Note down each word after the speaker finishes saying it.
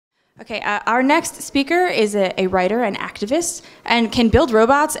Okay, our next speaker is a writer and activist and can build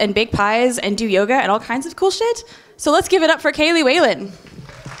robots and bake pies and do yoga and all kinds of cool shit. So let's give it up for Kayley Whalen.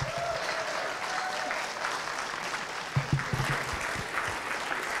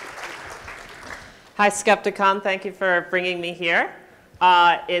 Hi, Skepticon. Thank you for bringing me here.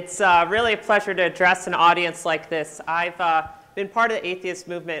 It's really a pleasure to address an audience like this. I've been part of the atheist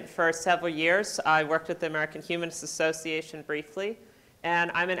movement for several years. I worked with the American Humanist Association briefly,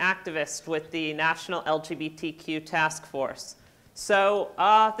 and I'm an activist with the National LGBTQ Task Force. So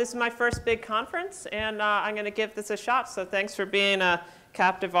this is my first big conference, and I'm going to give this a shot. So thanks for being a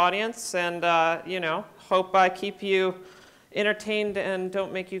captive audience, and hope I keep you entertained and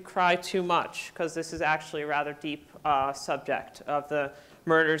don't make you cry too much, because this is actually a rather deep subject of the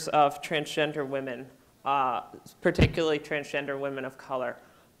murders of transgender women, particularly transgender women of color,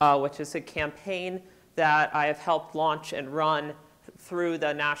 which is a campaign that I have helped launch and run through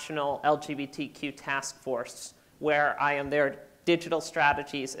the National LGBTQ Task Force, where I am their digital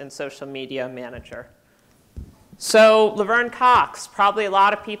strategies and social media manager. So Laverne Cox, probably a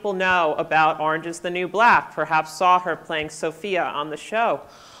lot of people know about Orange is the New Black, perhaps saw her playing Sophia on the show.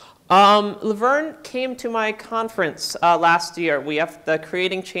 Laverne came to my conference last year. We have the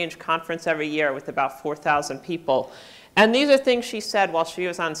Creating Change conference every year with about 4,000 people. And these are things she said while she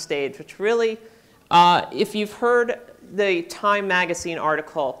was on stage, which really, if you've heard the Time magazine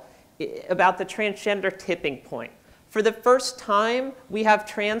article about the transgender tipping point, for the first time, we have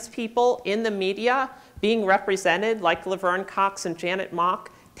trans people in the media being represented, like Laverne Cox and Janet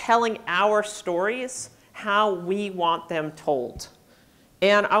Mock, telling our stories how we want them told.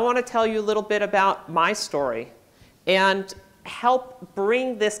 And I want to tell you a little bit about my story and help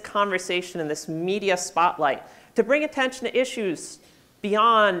bring this conversation in this media spotlight to bring attention to issues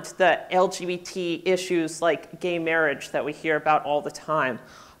beyond the LGBT issues like gay marriage that we hear about all the time,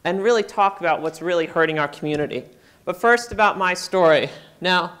 and really talk about what's really hurting our community. But first, about my story.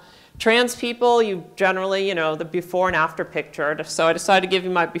 Now, trans people, you generally, the before and after picture. So I decided to give you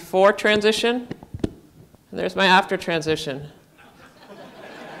my before transition, and there's my after transition.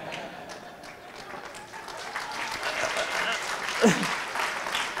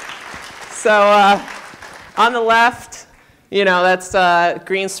 So on the left, that's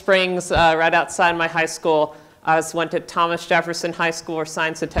Green Springs, right outside my high school. I went to Thomas Jefferson High School for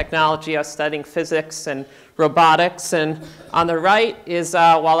Science and Technology. I was studying physics and robotics. And on the right is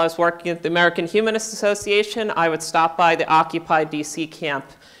while I was working at the American Humanist Association, I would stop by the Occupy DC camp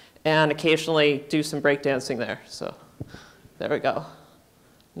and occasionally do some breakdancing there. So there we go.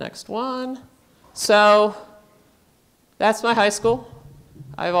 Next one. So that's my high school.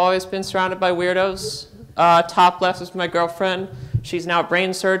 I've always been surrounded by weirdos. Top left is my girlfriend. She's now a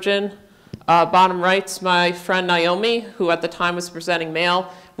brain surgeon. Bottom right's my friend Naomi, who at the time was presenting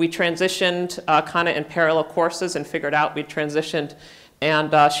male. We transitioned kind of in parallel courses and figured out we transitioned.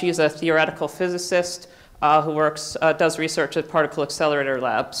 And she's a theoretical physicist who does research at particle accelerator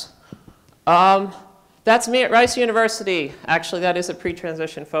labs. That's me at Rice University. Actually, that is a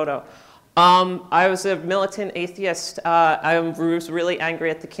pre-transition photo. I was a militant atheist. I was really angry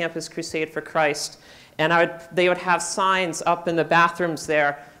at the Campus Crusade for Christ. And they would have signs up in the bathrooms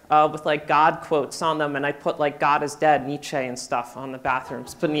there with like God quotes on them, and I'd put like God is dead, Nietzsche and stuff on the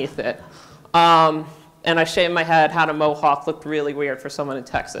bathrooms beneath it. And I shaved my head, had a mohawk, looked really weird for someone in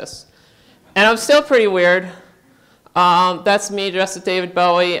Texas. And I'm still pretty weird. That's me dressed as David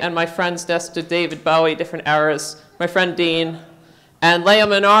Bowie, and my friends dressed as David Bowie, different eras. My friend Dean. And Leah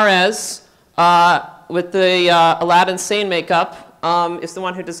Menares, with the Aladdin Sane makeup, is the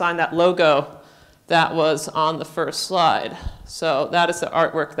one who designed that logo that was on the first slide. So that is the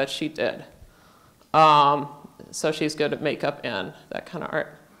artwork that she did. So she's good at makeup and that kind of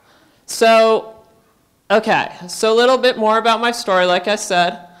art. So, okay, so a little bit more about my story. Like I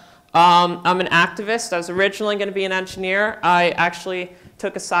said, I'm an activist. I was originally going to be an engineer. I actually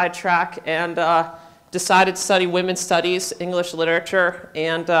took a sidetrack and decided to study women's studies, English literature,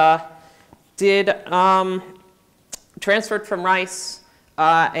 and transferred from Rice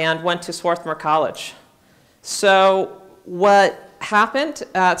and went to Swarthmore College. So what happened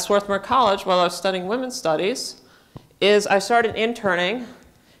at Swarthmore College while I was studying women's studies is I started interning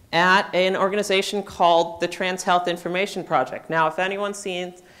at an organization called the Trans Health Information Project. Now, if anyone's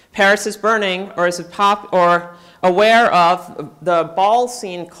seen Paris is Burning or is aware of the ball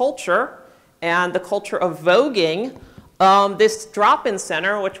scene culture and the culture of voguing, this drop-in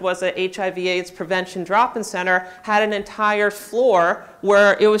center, which was a HIV/AIDS prevention drop-in center, had an entire floor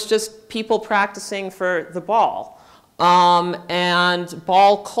where it was just people practicing for the ball. And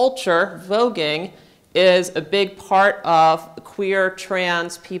ball culture, voguing, is a big part of queer,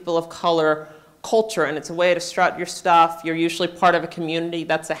 trans, people of color culture, and it's a way to strut your stuff. You're usually part of a community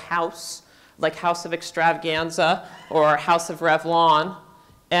that's a house, like House of Extravaganza or House of Revlon,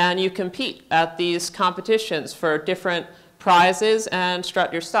 and you compete at these competitions for different prizes and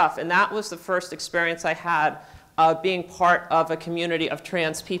strut your stuff. And that was the first experience I had being part of a community of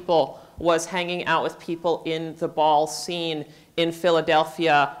trans people, was hanging out with people in the ball scene in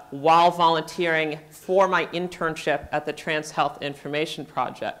Philadelphia while volunteering for my internship at the Trans Health Information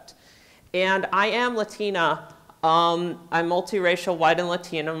Project. And I am Latina. I'm multiracial, white and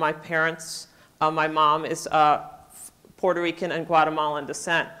Latina. My parents, my mom is Puerto Rican and Guatemalan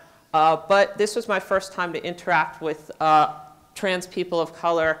descent. But this was my first time to interact with trans people of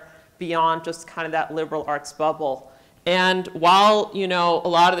color beyond just kind of that liberal arts bubble. And while, you know, a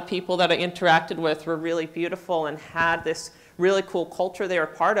lot of the people that I interacted with were really beautiful and had this really cool culture they were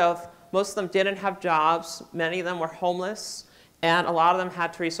part of, most of them didn't have jobs. Many of them were homeless. And a lot of them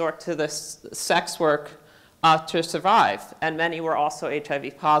had to resort to this sex work to survive. And many were also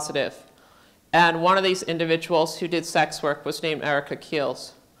HIV positive. And one of these individuals who did sex work was named Erica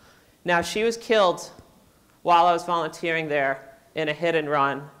Keels. Now, she was killed while I was volunteering there in a hit and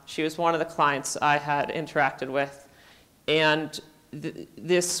run. She was one of the clients I had interacted with. And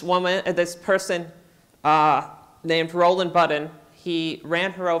this woman, this person named Roland Budden, he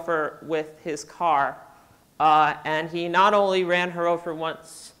ran her over with his car. And he not only ran her over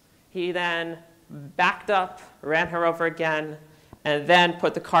once, he then backed up, ran her over again, and then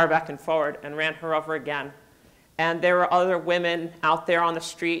put the car back and forward and ran her over again. And there were other women out there on the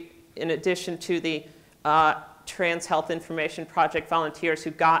street, in addition to the Trans Health Information Project volunteers,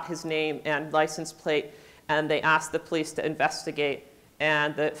 who got his name and license plate, and they asked the police to investigate.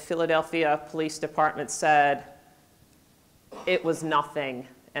 And the Philadelphia Police Department said it was nothing,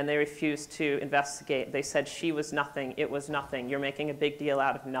 and they refused to investigate. They said she was nothing, it was nothing. You're making a big deal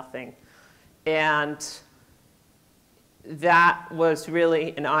out of nothing. And that was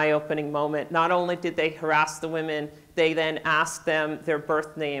really an eye-opening moment. Not only did they harass the women, they then asked them their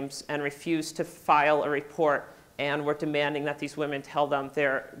birth names and refused to file a report, and were demanding that these women tell them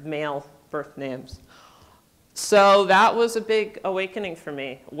their male birth names. So that was a big awakening for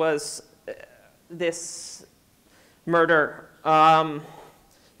me, was this murder.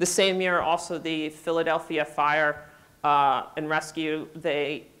 The same year, also, the Philadelphia Fire and Rescue,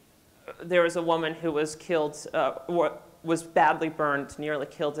 there was a woman who was killed, was badly burned, nearly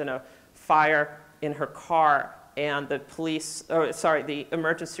killed in a fire in her car. And the the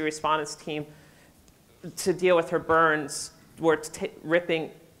emergency response team, to deal with her burns, were ripping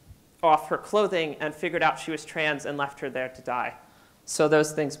off her clothing and figured out she was trans and left her there to die. So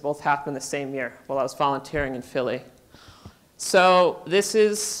those things both happened the same year while I was volunteering in Philly. So this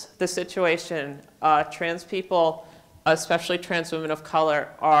is the situation. Trans people, especially trans women of color,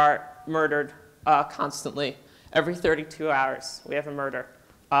 are murdered constantly. Every 32 hours, we have a murder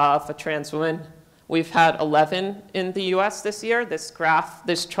of a trans woman. We've had 11 in the US this year. This graph,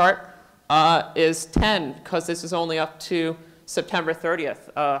 this chart is 10, because this is only up to September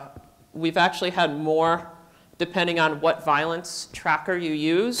 30th. We've actually had more, depending on what violence tracker you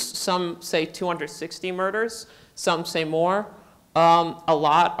use. Some say 260 murders, some say more. A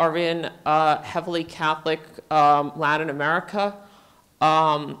lot are in heavily Catholic Latin America.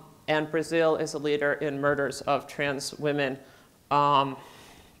 And Brazil is a leader in murders of trans women.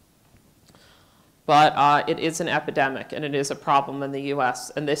 But it is an epidemic, and it is a problem in the US.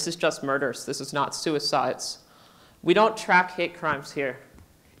 And this is just murders. This is not suicides. We don't track hate crimes here.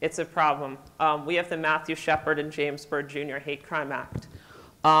 It's a problem. We have the Matthew Shepard and James Byrd Jr. Hate Crime Act.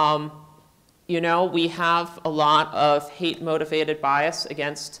 You know, we have a lot of hate-motivated bias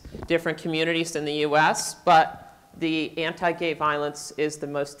against different communities in the US, but the anti-gay violence is the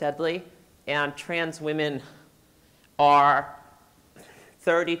most deadly, and trans women are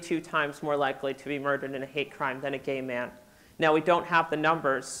 32 times more likely to be murdered in a hate crime than a gay man. Now, we don't have the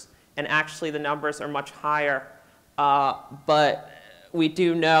numbers, and actually the numbers are much higher, but we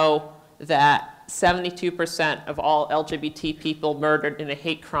do know that 72% of all LGBT people murdered in a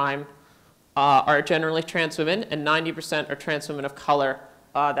hate crime are generally trans women, and 90% are trans women of color.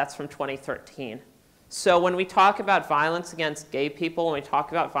 That's from 2013. So when we talk about violence against gay people, when we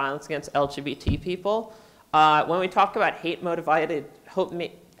talk about violence against LGBT people, when we talk about hate-motivated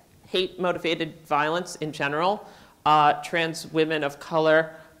violence in general, trans women of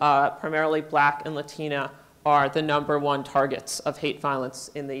color, primarily Black and Latina, are the #1 targets of hate violence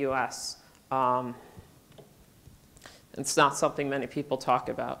in the US. It's not something many people talk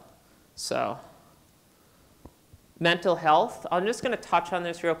about. So mental health. I'm just going to touch on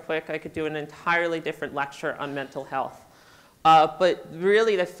this real quick. I could do an entirely different lecture on mental health. But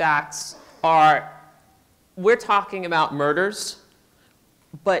really the facts are, we're talking about murders,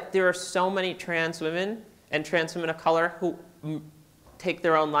 but there are so many trans women and trans women of color who take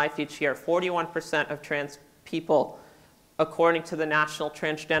their own life each year. 41% of trans people, according to the National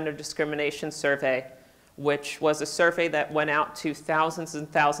Transgender Discrimination Survey, which was a survey that went out to thousands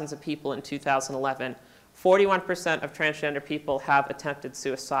and thousands of people in 2011, 41% of transgender people have attempted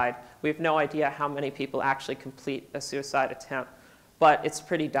suicide. We have no idea how many people actually complete a suicide attempt, but it's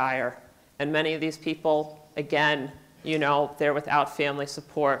pretty dire. And many of these people, again, you know, they're without family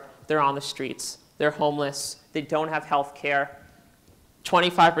support, they're on the streets, they're homeless, they don't have health care.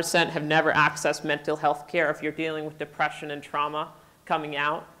 25% have never accessed mental health care. If you're dealing with depression and trauma coming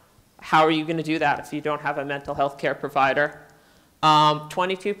out, how are you going to do that if you don't have a mental health care provider?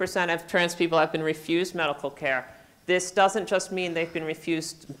 22% of trans people have been refused medical care. This doesn't just mean they've been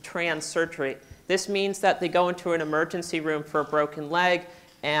refused trans surgery. This means that they go into an emergency room for a broken leg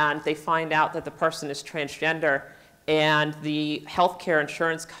and they find out that the person is transgender, and the healthcare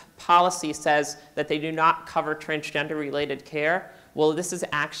insurance policy says that they do not cover transgender-related care. Well, this has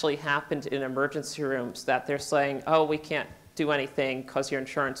actually happened in emergency rooms, that they're saying, oh, we can't do anything because your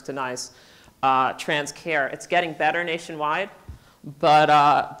insurance denies trans care. It's getting better nationwide,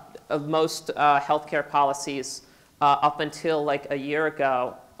 but most healthcare policies up until like a year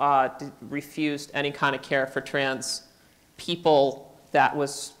ago refused any kind of care for trans people that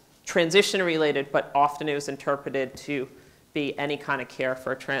was transition related, but often it was interpreted to be any kind of care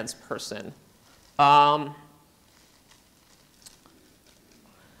for a trans person. Some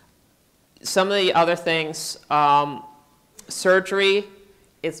of the other things, surgery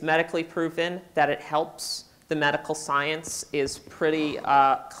is medically proven that it helps. The medical science is pretty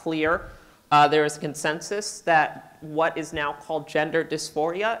clear. There is a consensus that what is now called gender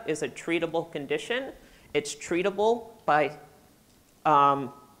dysphoria is a treatable condition. It's treatable by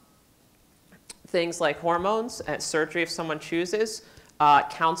things like hormones, surgery if someone chooses,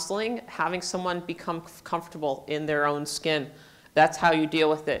 counseling, having someone become comfortable in their own skin. That's how you deal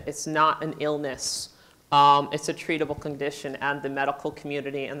with it. It's not an illness. It's a treatable condition, and the medical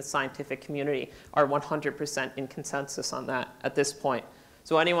community and the scientific community are 100% in consensus on that at this point.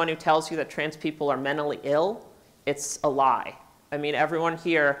 So anyone who tells you that trans people are mentally ill, it's a lie. I mean, everyone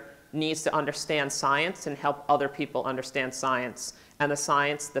here needs to understand science and help other people understand science. And the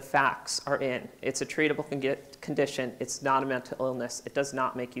science, the facts are in. It's a treatable condition. It's not a mental illness. It does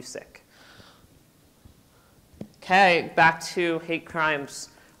not make you sick. Okay, back to hate crimes.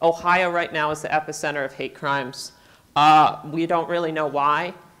 Ohio right now is the epicenter of hate crimes. We don't really know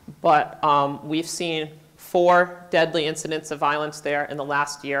why, but we've seen 4 deadly incidents of violence there in the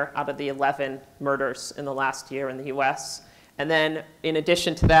last year out of the 11 murders in the last year in the US. And then in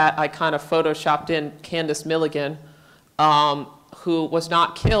addition to that, I kind of photoshopped in Candace Milligan, who was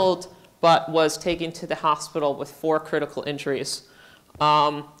not killed, but was taken to the hospital with 4 critical injuries.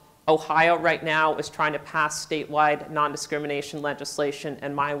 Ohio right now is trying to pass statewide non-discrimination legislation,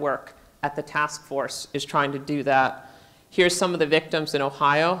 and my work at the task force is trying to do that. Here's some of the victims in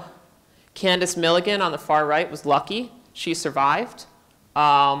Ohio. Candace Milligan on the far right was lucky. She survived,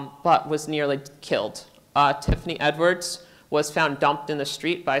 but was nearly killed. Tiffany Edwards was found dumped in the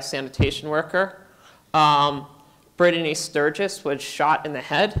street by a sanitation worker. Brittany Sturgis was shot in the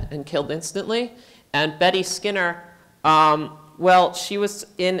head and killed instantly. And Betty Skinner, well, she was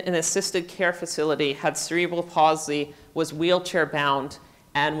in an assisted care facility, had cerebral palsy, was wheelchair bound,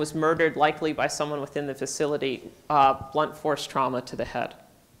 and was murdered likely by someone within the facility, blunt force trauma to the head.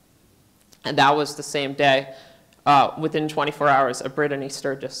 And that was the same day, within 24 hours, of Brittany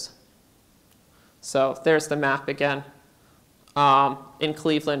Sturgis. So there's the map again. In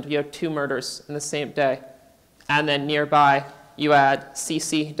Cleveland, you have 2 murders in the same day. And then nearby, you had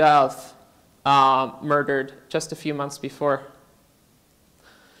Cece Dove, murdered just a few months before.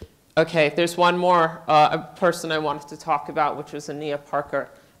 Okay, there's one more person I wanted to talk about, which was Ania Parker,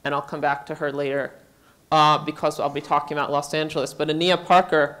 and I'll come back to her later because I'll be talking about Los Angeles. But Ania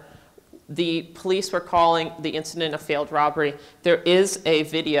Parker, the police were calling the incident a failed robbery. There is a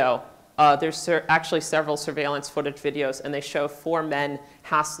video. There's actually several surveillance footage videos, and they show 4 men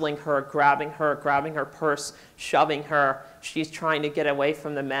hassling her, grabbing her purse, shoving her. She's trying to get away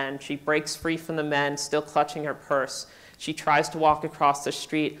from the men. She breaks free from the men, still clutching her purse. She tries to walk across the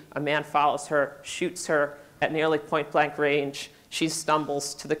street. A man follows her, shoots her at nearly point-blank range. She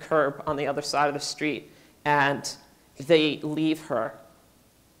stumbles to the curb on the other side of the street, and they leave her.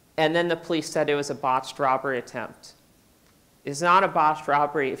 And then the police said it was a botched robbery attempt. is not a botched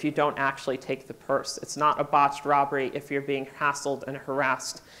robbery if you don't actually take the purse. It's not a botched robbery if you're being hassled and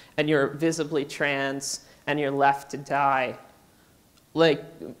harassed and you're visibly trans and you're left to die. Like,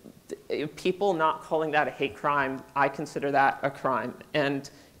 people not calling that a hate crime, I consider that a crime. And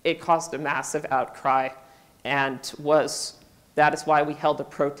it caused a massive outcry, and that is why we held a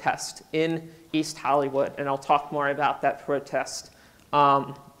protest in East Hollywood, and I'll talk more about that protest.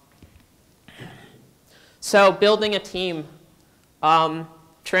 So building a team.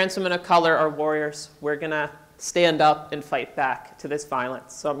 Trans women of color are warriors. We're going to stand up and fight back to this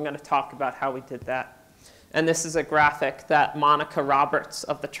violence. So I'm going to talk about how we did that. And this is a graphic that Monica Roberts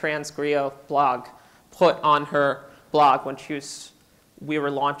of the Trans Griot blog put on her blog when we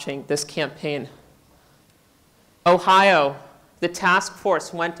were launching this campaign. Ohio, the task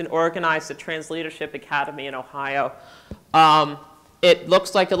force went and organized the Trans Leadership Academy in Ohio. It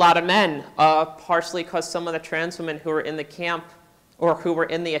looks like a lot of men, partially because some of the trans women who were in the camp or who were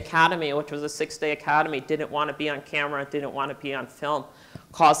in the academy, which was a 6-day academy, didn't want to be on camera, didn't want to be on film,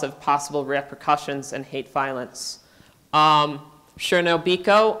 cause of possible repercussions and hate violence.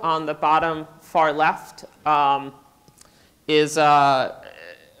 Chernobiko on the bottom far left is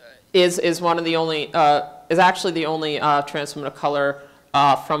one of the only, is actually the only trans woman of color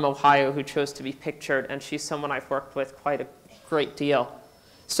from Ohio who chose to be pictured, and she's someone I've worked with quite a great deal.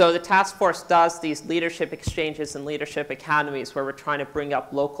 So the task force does these leadership exchanges and leadership academies where we're trying to bring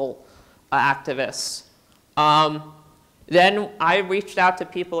up local activists. Then I reached out to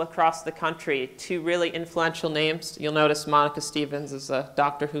people across the country, 2 really influential names. You'll notice Monica Stevens is a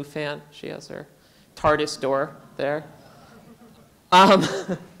Doctor Who fan. She has her TARDIS door there.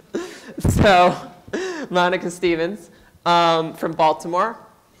 So Monica Stevens from Baltimore,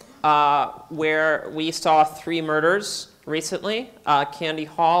 where we saw 3 murders recently, Candy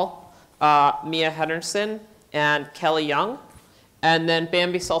Hall, Mia Henderson, and Kelly Young. And then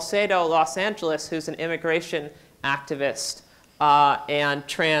Bambi Salcedo, Los Angeles, who's an immigration activist and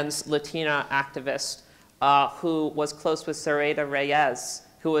trans Latina activist who was close with Zareta Reyes,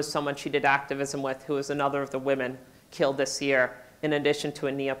 who was someone she did activism with, who was another of the women killed this year, in addition to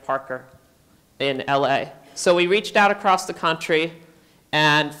Ania Parker in LA. So we reached out across the country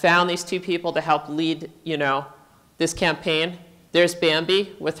and found these 2 people to help lead, this campaign. There's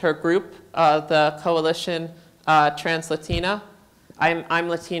Bambi with her group, the Coalition Trans Latina. I'm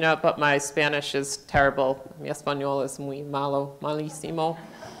Latina, but my Spanish is terrible. Mi español es muy malo, malísimo.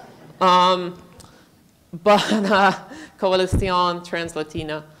 But Coalición Trans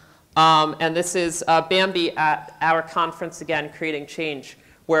Latina. And this is Bambi at our conference again, Creating Change,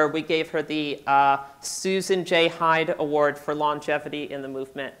 where we gave her the Susan J. Hyde Award for Longevity in the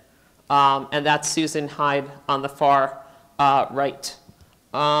Movement. And that's Susan Hyde on the far right.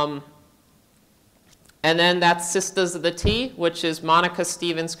 And then that's Sisters of the T, which is Monica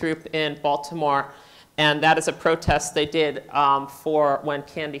Stevens' group in Baltimore. And that is a protest they did for when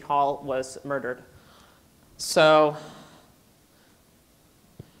Candy Hall was murdered. So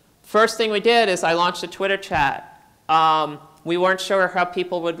first thing we did is I launched a Twitter chat. We weren't sure how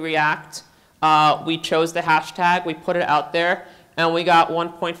people would react. We chose the hashtag, we put it out there, and we got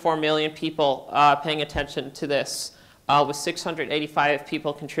 1.4 million people paying attention to this, with 685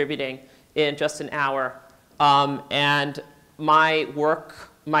 people contributing in just an hour. And my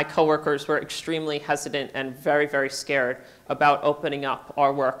coworkers were extremely hesitant and very, very scared about opening up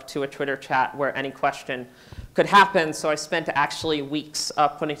our work to a Twitter chat where any question could happen. So I spent actually weeks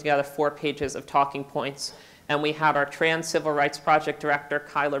putting together 4 pages of talking points. And we had our Trans Civil Rights Project Director,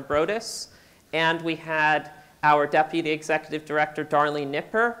 Kyler Brodus, and we had our Deputy Executive Director, Darlene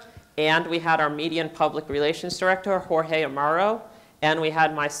Nipper, and we had our Media and Public Relations Director, Jorge Amaro, and we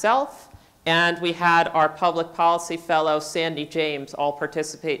had myself, and we had our Public Policy Fellow, Sandy James, all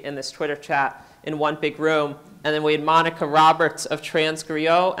participate in this Twitter chat in one big room. And then we had Monica Roberts of Trans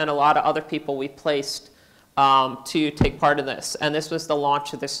Griot and a lot of other people we placed to take part in this. And this was the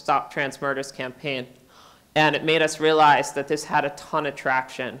launch of the StopTransMurders campaign. And it made us realize that this had a ton of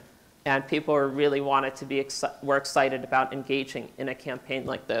traction, and people really wanted to were excited about engaging in a campaign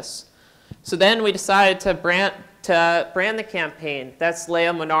like this. So then we decided to brand the campaign. That's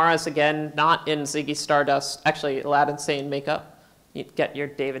Leah Monara's again, not in Ziggy Stardust. Actually, Aladdin Sane makeup. You get your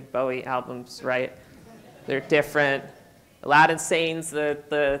David Bowie albums right. They're different. Aladdin Sane's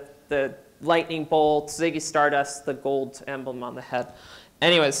the lightning bolt. Ziggy Stardust, the gold emblem on the head.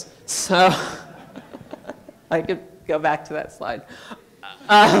 Anyways, so I could go back to that slide.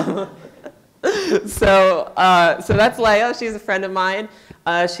 So that's Leah. She's a friend of mine.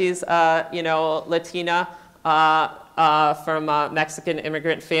 She's Latina from a Mexican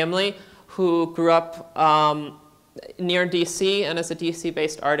immigrant family who grew up near DC and is a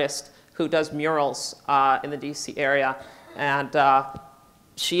DC-based artist who does murals in the DC area. And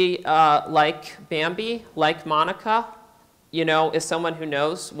she, like Bambi, like Monica, you know, is someone who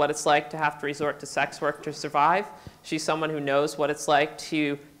knows what it's like to have to resort to sex work to survive. She's someone who knows what it's like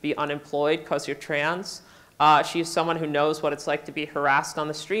to be unemployed because you're trans. She's someone who knows what it's like to be harassed on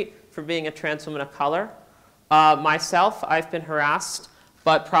the street for being a trans woman of color. Myself, I've been harassed,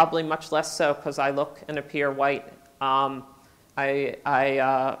 but probably much less so because I look and appear white. I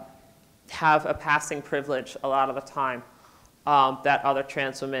have a passing privilege a lot of the time that other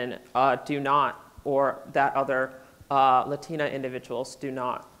trans women do not, or that other Latina individuals do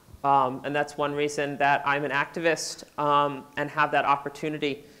not. And that's one reason that I'm an activist and have that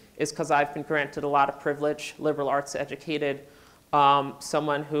opportunity, is because I've been granted a lot of privilege, liberal arts educated,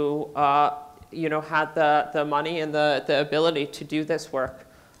 someone who you know, had the money and the ability to do this work,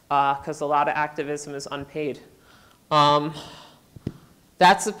 because a lot of activism is unpaid.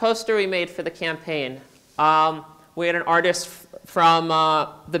 That's the poster we made for the campaign. We had an artist from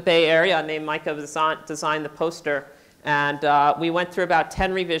the Bay Area named Micah design the poster. And we went through about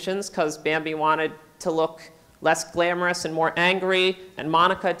 10 revisions because Bambi wanted to look less glamorous and more angry, and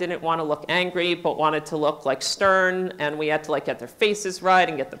Monica didn't want to look angry but wanted to look like stern, and we had to like get their faces right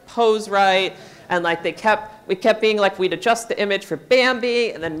and get the pose right, and like we kept being like, we'd adjust the image for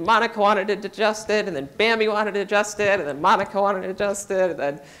Bambi, and then Monica wanted to adjust it, and then Bambi wanted to adjust it, and then Monica wanted to adjust it,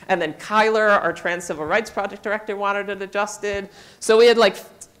 and then Kyler, our Trans Civil Rights Project director, wanted it adjusted. So we had like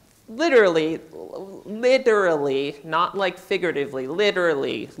literally, not like figuratively,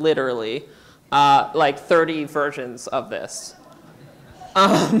 literally, like 30 versions of this.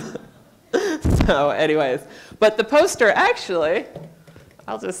 So anyways, but the poster actually,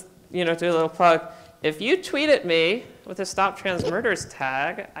 I'll just, you know, do a little plug. If you tweet at me with the StopTransMurders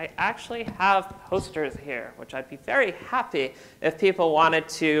tag, I actually have posters here, which I'd be very happy if people wanted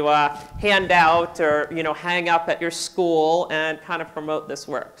to hand out or, you know, hang up at your school and kind of promote this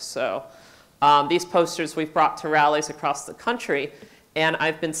work. So these posters we've brought to rallies across the country, and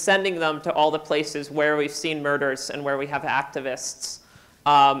I've been sending them to all the places where we've seen murders and where we have activists,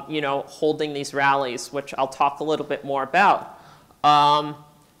 you know, holding these rallies, which I'll talk a little bit more about.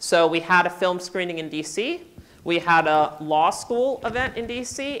 So we had a film screening in DC, we had a law school event in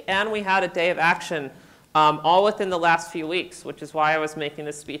DC, and we had a day of action, all within the last few weeks, which is why I was making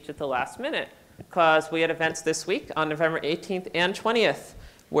this speech at the last minute, because we had events this week on November 18th and 20th,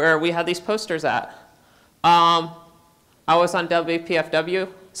 where we had these posters at. I was on WPFW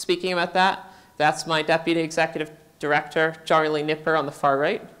speaking about that. That's my deputy executive director, Charlie Nipper, on the far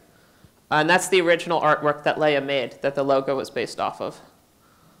right. And that's the original artwork that Leah made, that the logo was based off of.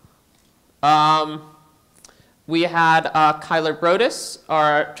 We had Kyler Brodus,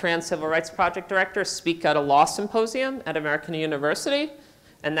 our Trans Civil Rights Project director, speak at a law symposium at American University.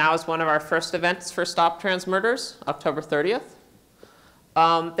 And that was one of our first events for StopTransMurders, October 30th.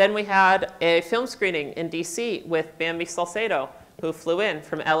 Then we had a film screening in DC with Bambi Salcedo, who flew in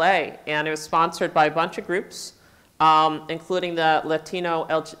from LA. And it was sponsored by a bunch of groups, including the Latino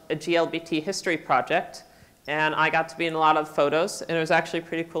GLBT History Project. And I got to be in a lot of photos. And it was actually a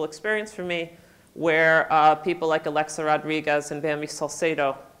pretty cool experience for me, where people like Alexa Rodriguez and Bambi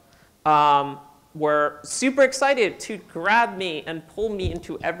Salcedo were super excited to grab me and pull me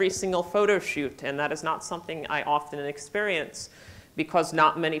into every single photo shoot. And that is not something I often experience, because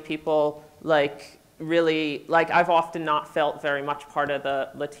not many people really, I've often not felt very much part of the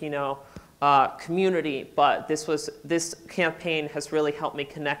Latino community, but this campaign has really helped me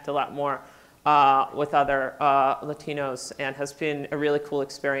connect a lot more with other Latinos, and has been a really cool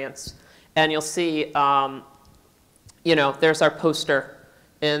experience. And you'll see, you know, there's our poster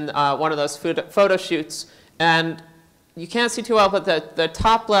in one of those photo shoots. And you can't see too well, but the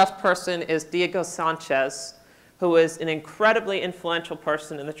top left person is Diego Sanchez, who is an incredibly influential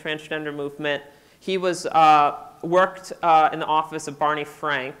person in the transgender movement. He was worked in the office of Barney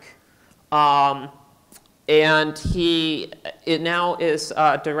Frank, and he now is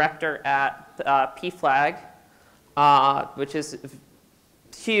director at PFLAG, which is a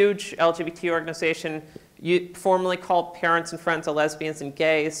huge LGBT organization, formerly called Parents and Friends of Lesbians and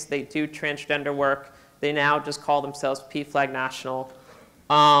Gays. They do transgender work. They now just call themselves PFLAG National.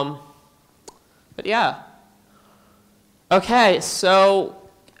 But yeah. Okay, so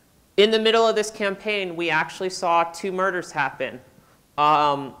in the middle of this campaign, we actually saw 2 murders happen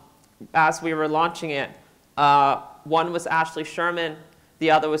as we were launching it. One was Ashley Sherman, the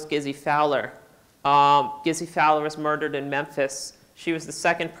other was Gizzy Fowler. Gizzy Fowler was murdered in Memphis. She was the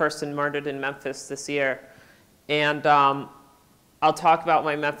second person murdered in Memphis this year. And I'll talk about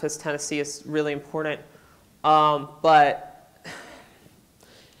why Memphis, Tennessee is really important. But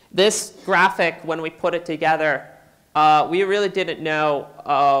this graphic, when we put it together, we really didn't know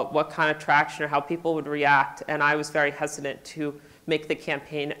what kind of traction or how people would react, and I was very hesitant to make the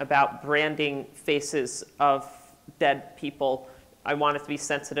campaign about branding faces of dead people. I wanted to be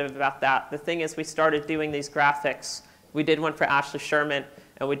sensitive about that. The thing is, we started doing these graphics. We did one for Ashley Sherman,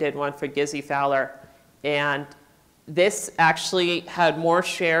 and we did one for Gizzy Fowler, and this actually had more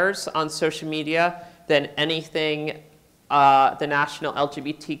shares on social media than anything the National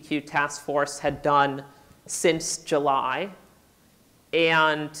LGBTQ Task Force had done since July.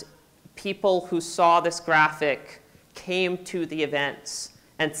 And people who saw this graphic came to the events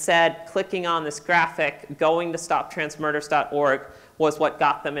and said clicking on this graphic, going to StopTransMurders.org was what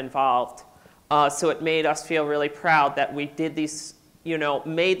got them involved. So it made us feel really proud that we did these,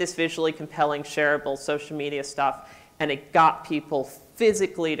 made this visually compelling, shareable social media stuff, and it got people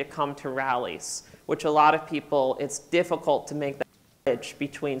physically to come to rallies, which a lot of people, it's difficult to make that bridge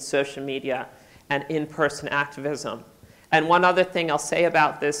between social media and in-person activism. And one other thing I'll say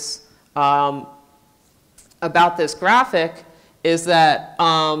about this graphic is that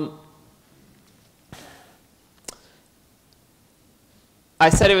I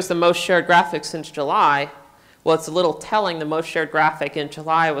said it was the most shared graphic since July. Well, it's a little telling. The most shared graphic in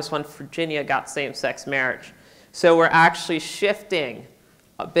July was when Virginia got same-sex marriage. So we're actually shifting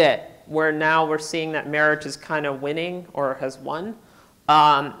a bit, where now we're seeing that marriage is kind of winning or has won,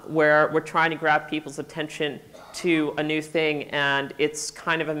 where we're trying to grab people's attention to a new thing, and it's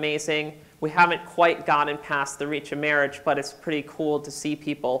kind of amazing. We haven't quite gotten past the reach of marriage, but it's pretty cool to see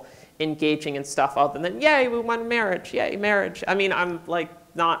people engaging in stuff other than, yay, we won marriage, yay, marriage. I mean, I'm like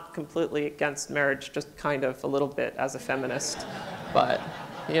not completely against marriage, just kind of a little bit as a feminist, but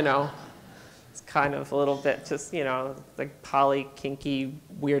it's kind of a little bit just, like poly, kinky,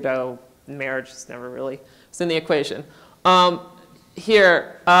 weirdo marriage is never really, it's in the equation.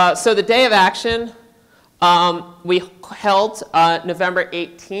 Here, so the Day of Action, we held November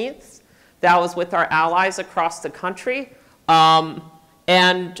 18th. That was with our allies across the country. And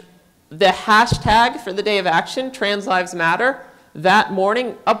the hashtag for the Day of Action, Trans Lives Matter, that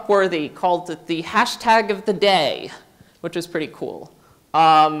morning, Upworthy called it the hashtag of the day, which was pretty cool.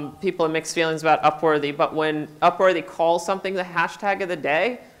 People have mixed feelings about Upworthy, but when Upworthy calls something the hashtag of the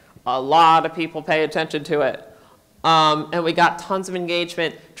day, a lot of people pay attention to it. And we got tons of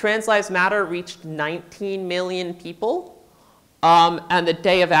engagement. Trans Lives Matter reached 19 million people. And the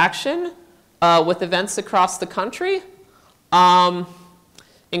Day of Action, with events across the country,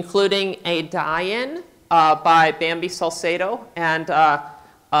 including a die-in by Bambi Salcedo and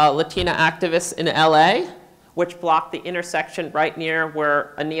Latina activists in LA, which blocked the intersection right near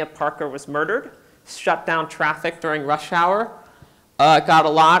where Ania Parker was murdered, shut down traffic during rush hour, got a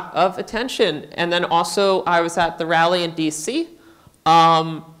lot of attention. And then also I was at the rally in DC,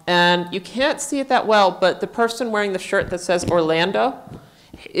 and you can't see it that well, but the person wearing the shirt that says Orlando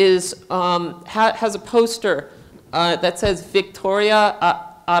is, has a poster that says Victoria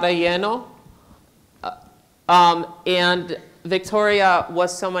Arellano. And Victoria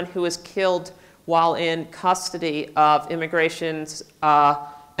was someone who was killed while in custody of Immigrations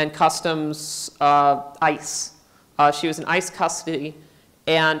and Customs ICE. She was in ICE custody,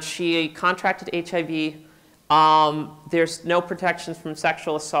 and she contracted HIV. There's no protections from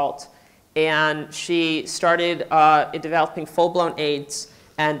sexual assault, and she started developing full-blown AIDS,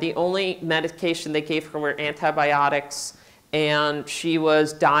 and the only medication they gave her were antibiotics, and she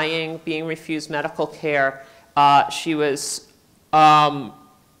was dying, being refused medical care. She was,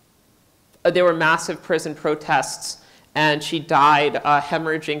 there were massive prison protests, and she died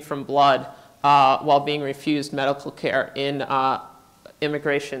hemorrhaging from blood while being refused medical care in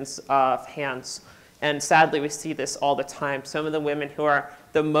Immigration's hands. And sadly, we see this all the time. Some of the women who are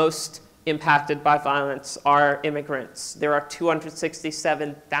the most impacted by violence are immigrants. There are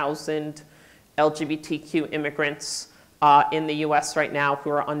 267,000 LGBTQ immigrants in the US right now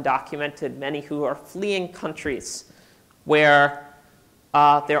who are undocumented, many who are fleeing countries where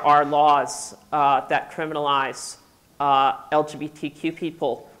there are laws that criminalize LGBTQ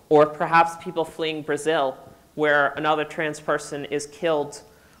people, or perhaps people fleeing Brazil, where another trans person is killed,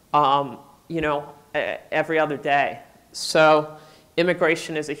 every other day. So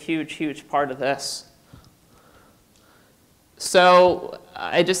immigration is a huge, huge part of this. So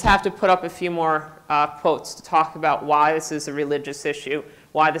I just have to put up a few more quotes to talk about why this is a religious issue,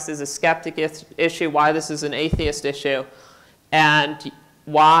 why this is a skeptic issue, why this is an atheist issue, and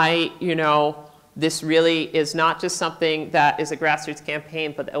why, this really is not just something that is a grassroots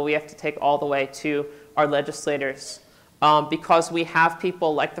campaign, but that we have to take all the way to our legislators. Because we have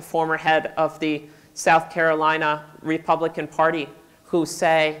people like the former head of the South Carolina Republican Party who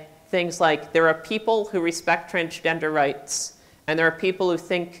say things like, there are people who respect transgender rights, and there are people who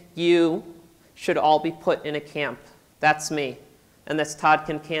think you should all be put in a camp. That's me. And that's Todd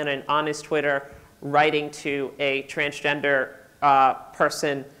Kincannon on his Twitter writing to a transgender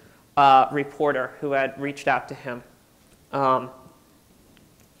reporter who had reached out to him. And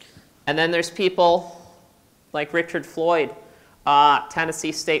then there's people like Richard Floyd,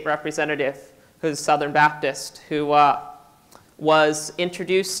 Tennessee state representative, who's a Southern Baptist, who was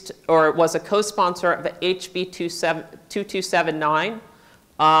introduced or was a co-sponsor of HB 2279,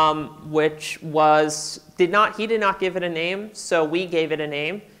 which he did not give it a name, so we gave it a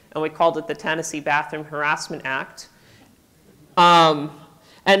name, and we called it the Tennessee Bathroom Harassment Act.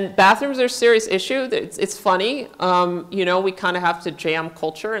 And bathrooms are a serious issue. It's funny. We kind of have to jam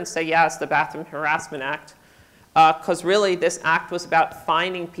culture and say, yeah, it's the Bathroom Harassment Act. Because really, this act was about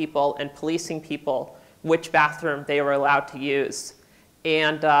finding people and policing people which bathroom they were allowed to use.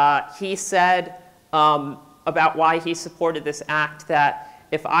 And he said about why he supported this act that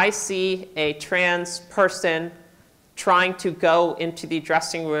if I see a trans person trying to go into the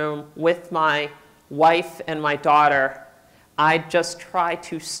dressing room with my wife and my daughter, I just try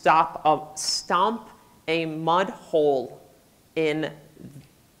to stomp a mud hole in,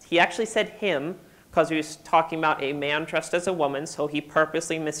 he actually said him, because he was talking about a man dressed as a woman, so he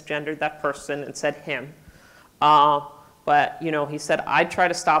purposely misgendered that person and said him. But he said, I'd try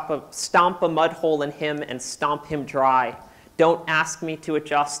to stomp a mud hole in him and stomp him dry. Don't ask me to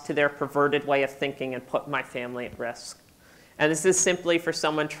adjust to their perverted way of thinking and put my family at risk. And this is simply for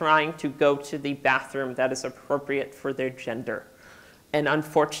someone trying to go to the bathroom that is appropriate for their gender. And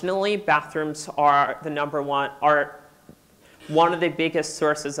unfortunately, bathrooms are one of the biggest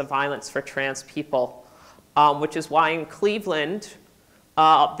sources of violence for trans people, which is why in Cleveland,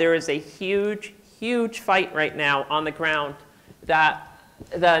 there is a huge, huge fight right now on the ground that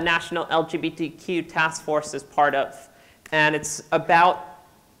the National LGBTQ Task Force is part of. And it's about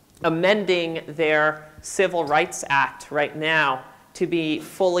amending their Civil Rights Act right now to be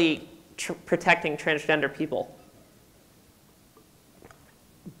fully protecting transgender people.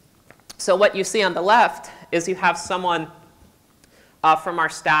 So what you see on the left is you have someone from our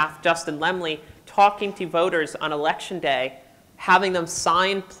staff, Justin Lemley, talking to voters on Election Day, having them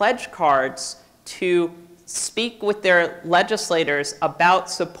sign pledge cards to speak with their legislators about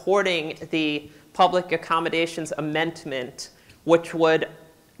supporting the Public Accommodations Amendment, which would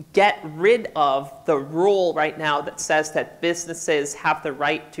get rid of the rule right now that says that businesses have the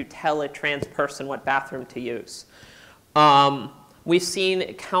right to tell a trans person what bathroom to use. We've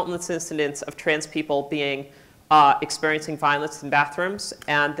seen countless incidents of trans people being experiencing violence in bathrooms,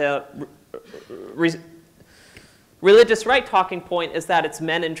 and the religious right talking point is that it's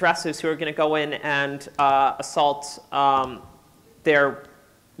men in dresses who are going to go in and assault their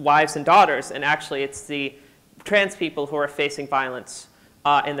wives and daughters, and actually it's the trans people who are facing violence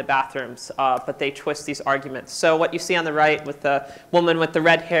in the bathrooms, but they twist these arguments. So what you see on the right with the woman with the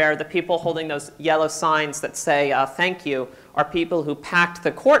red hair, the people holding those yellow signs that say thank you, are people who packed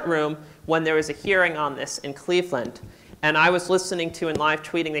the courtroom when there was a hearing on this in Cleveland. And I was listening to and live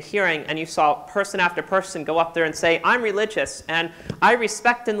tweeting the hearing, and you saw person after person go up there and say, I'm religious, and I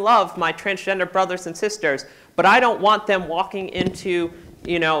respect and love my transgender brothers and sisters, but I don't want them walking into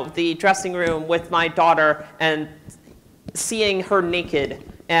the dressing room with my daughter and seeing her naked,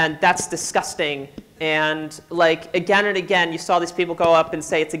 and that's disgusting. And like again and again, you saw these people go up and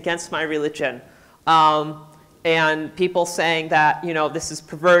say it's against my religion. And people saying that, this is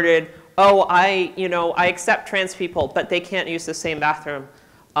perverted. Oh, I accept trans people, but they can't use the same bathroom.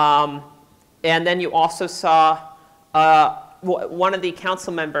 And then you also saw one of the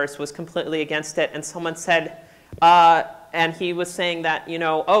council members was completely against it, and someone said, and he was saying that,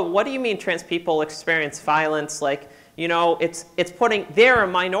 oh, what do you mean trans people experience violence? Like, it's putting, they're a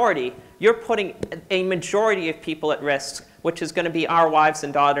minority. You're putting a majority of people at risk, which is going to be our wives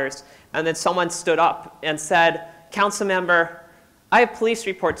and daughters. And then someone stood up and said, council member, I have police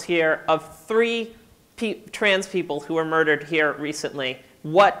reports here of 3 trans people who were murdered here recently.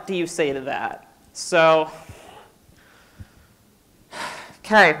 What do you say to that? So,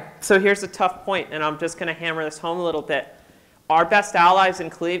 okay, so here's a tough point, and I'm just going to hammer this home a little bit. Our best allies in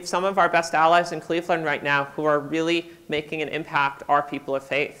Cleveland, some of our best allies in Cleveland right now who are really making an impact are people of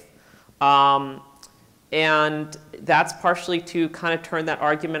faith. And that's partially to kind of turn that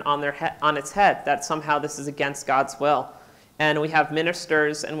argument on its head, that somehow this is against God's will. And we have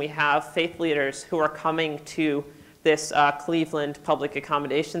ministers and we have faith leaders who are coming to this Cleveland public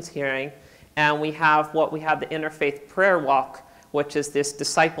accommodations hearing. And we have the Interfaith Prayer Walk, which is this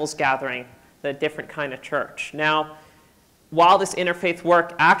disciples gathering the different kind of church. Now, while this interfaith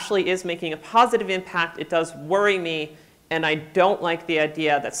work actually is making a positive impact, it does worry me, and I don't like the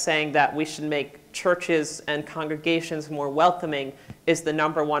idea that saying that we should make churches and congregations more welcoming is the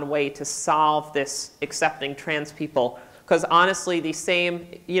 #1 way to solve this accepting trans people. Because honestly, the same,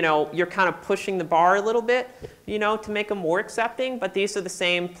 you're kind of pushing the bar a little bit, to make them more accepting, but these are the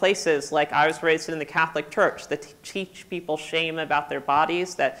same places. Like, I was raised in the Catholic Church that teach people shame about their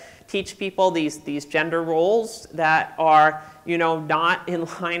bodies, that teach people these gender roles that are, not in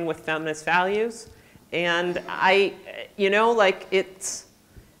line with feminist values. And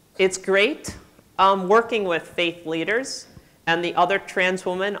it's great working with faith leaders. And the other trans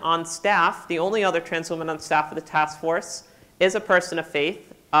woman on staff, the only other trans woman on staff of the task force, is a person of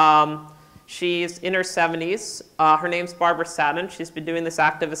faith. She's in her 70s. Her name's Barbara Sadden. She's been doing this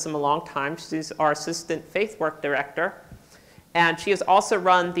activism a long time. She's our assistant faith work director. And she has also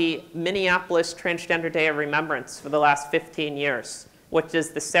run the Minneapolis Transgender Day of Remembrance for the last 15 years, which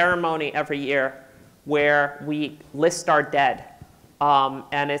is the ceremony every year where we list our dead.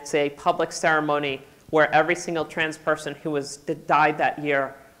 And it's a public ceremony where every single trans person who died that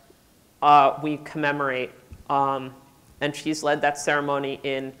year, we commemorate. And she's led that ceremony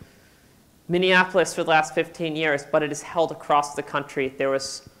in Minneapolis for the last 15 years, but it is held across the country. There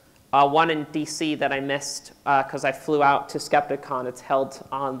was one in DC that I missed because I flew out to Skepticon. It's held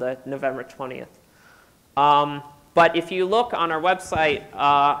on the November 20th. But if you look on our website,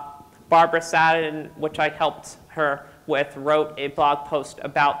 Barbara Sadden, which I helped her with, wrote a blog post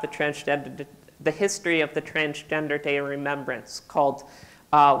about the history of the Transgender Day of Remembrance called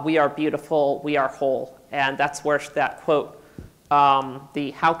We Are Beautiful, We Are Whole. And that's where that quote,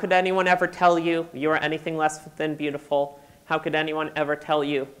 how could anyone ever tell you you are anything less than beautiful? How could anyone ever tell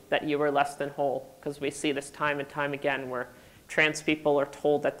you that you are less than whole? Because we see this time and time again where trans people are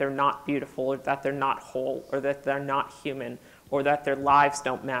told that they're not beautiful, or that they're not whole, or that they're not human, or that their lives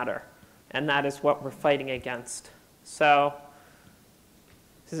don't matter. And that is what we're fighting against. So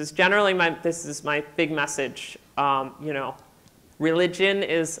this is generally my big message. Religion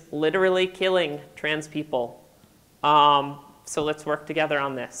is literally killing trans people. So let's work together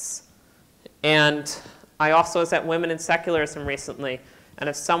on this. And I also was at Women in Secularism recently. And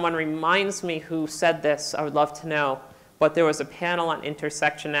if someone reminds me who said this, I would love to know. But there was a panel on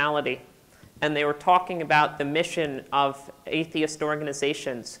intersectionality. And they were talking about the mission of atheist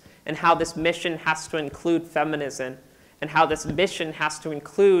organizations and how this mission has to include feminism, and how this mission has to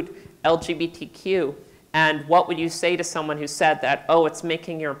include LGBTQ. And what would you say to someone who said that, oh, it's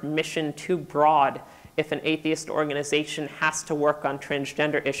making your mission too broad if an atheist organization has to work on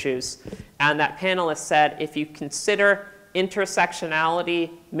transgender issues? And that panelist said, if you consider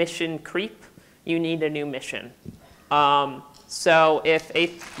intersectionality mission creep, you need a new mission. So if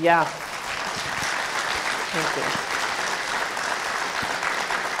yeah. Thank you.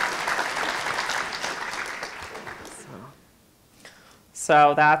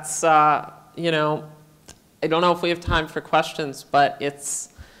 So that's, I don't know if we have time for questions, but it's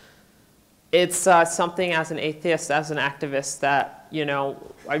something as an atheist, as an activist, that,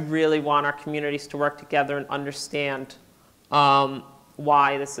 I really want our communities to work together and understand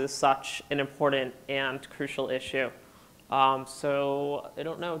why this is such an important and crucial issue. So I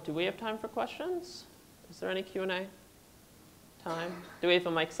don't know, do we have time for questions? Is there any Q&A time? Do we have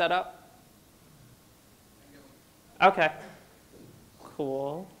a mic set up? Okay.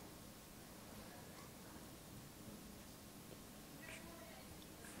 Cool.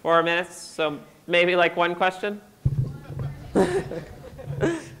 Four minutes, so maybe like one question?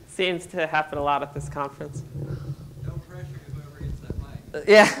 Seems to happen a lot at this conference. No pressure, whoever gets that mic.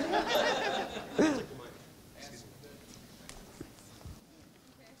 Yeah.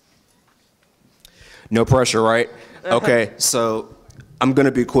 No pressure, right? Okay, so I'm going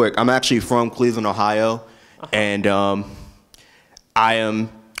to be quick. I'm actually from Cleveland, Ohio, and I am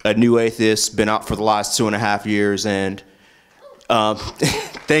a new atheist, been out for the last 2.5 years, and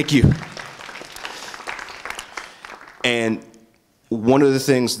thank you. And one of the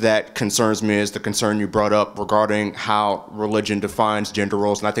things that concerns me is the concern you brought up regarding how religion defines gender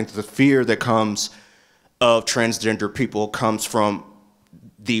roles, and I think that the fear that comes of transgender people comes from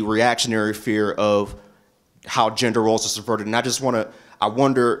the reactionary fear of how gender roles are subverted. And I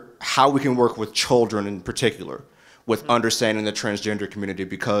wonder how we can work with children in particular with understanding the transgender community,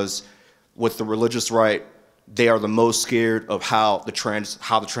 because with the religious right, they are the most scared of how the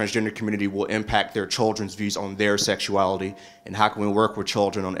transgender community will impact their children's views on their sexuality, and how can we work with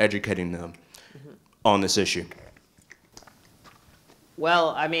children on educating them on this issue?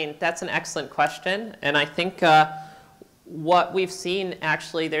 Well, I mean, that's an excellent question, and I think what we've seen,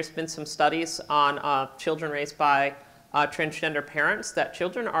 actually, there's been some studies on children raised by transgender parents, that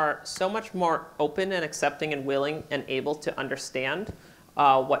children are so much more open and accepting and willing and able to understand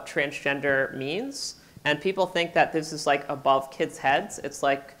what transgender means. And people think that this is like above kids' heads. It's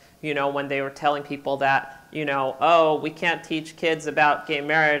like, you know, when they were telling people that, you know, oh, we can't teach kids about gay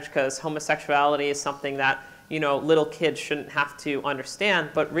marriage because homosexuality is something that, you know, little kids shouldn't have to understand.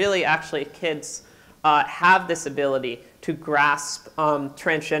 But really, actually, kids have this ability to grasp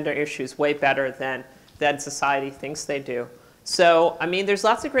transgender issues way better than society thinks they do. So, I mean, there's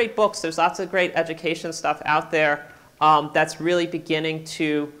lots of great books. There's lots of great education stuff out there that's really beginning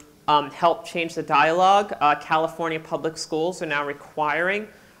to help change the dialogue. California public schools are now requiring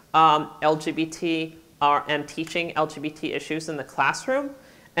LGBT and teaching LGBT issues in the classroom.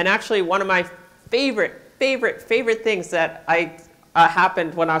 And actually, one of my favorite things that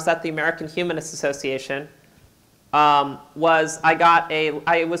happened when I was at the American Humanist Association was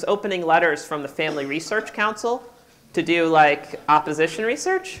I was opening letters from the Family Research Council to do like opposition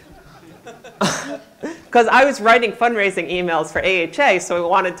research. Because I was writing fundraising emails for AHA, so I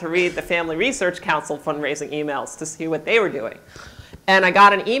wanted to read the Family Research Council fundraising emails to see what they were doing. And I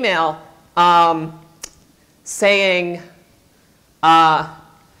got an email saying,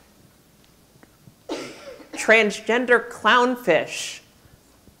 transgender clownfish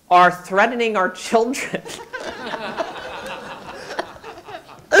are threatening our children.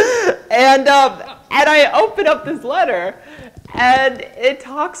 And I open up this letter, and it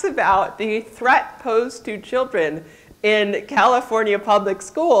talks about the threat posed to children in California public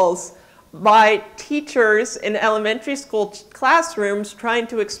schools by teachers in elementary school classrooms trying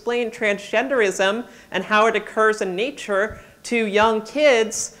to explain transgenderism and how it occurs in nature to young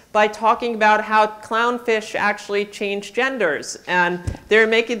kids by talking about how clownfish actually change genders. And they're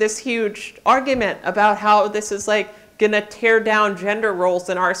making this huge argument about how this is like going to tear down gender roles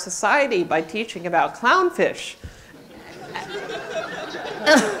in our society by teaching about clownfish.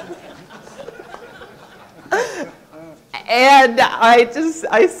 And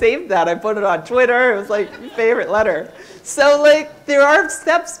I saved that. I put it on Twitter. It was like my favorite letter. So like there are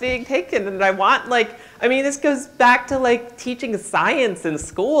steps being taken, and I want like, I mean, this goes back to like teaching science in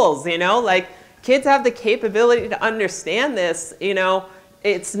schools, you know, like kids have the capability to understand this, you know,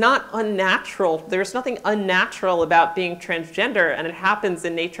 it's not unnatural. There's nothing unnatural about being transgender, and it happens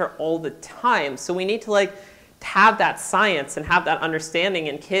in nature all the time. So we need to like have that science and have that understanding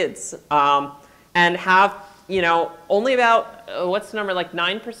in kids, and have, you know, only about, what's the number, like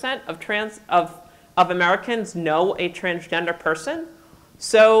 9% of Americans know a transgender person.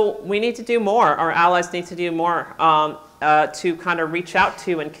 So we need to do more. Our allies need to do more to kind of reach out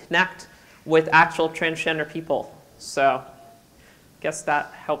to and connect with actual transgender people. So I guess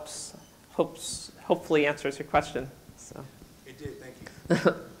that hopefully answers your question. So. It did, thank you.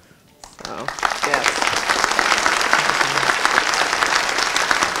 So, yes.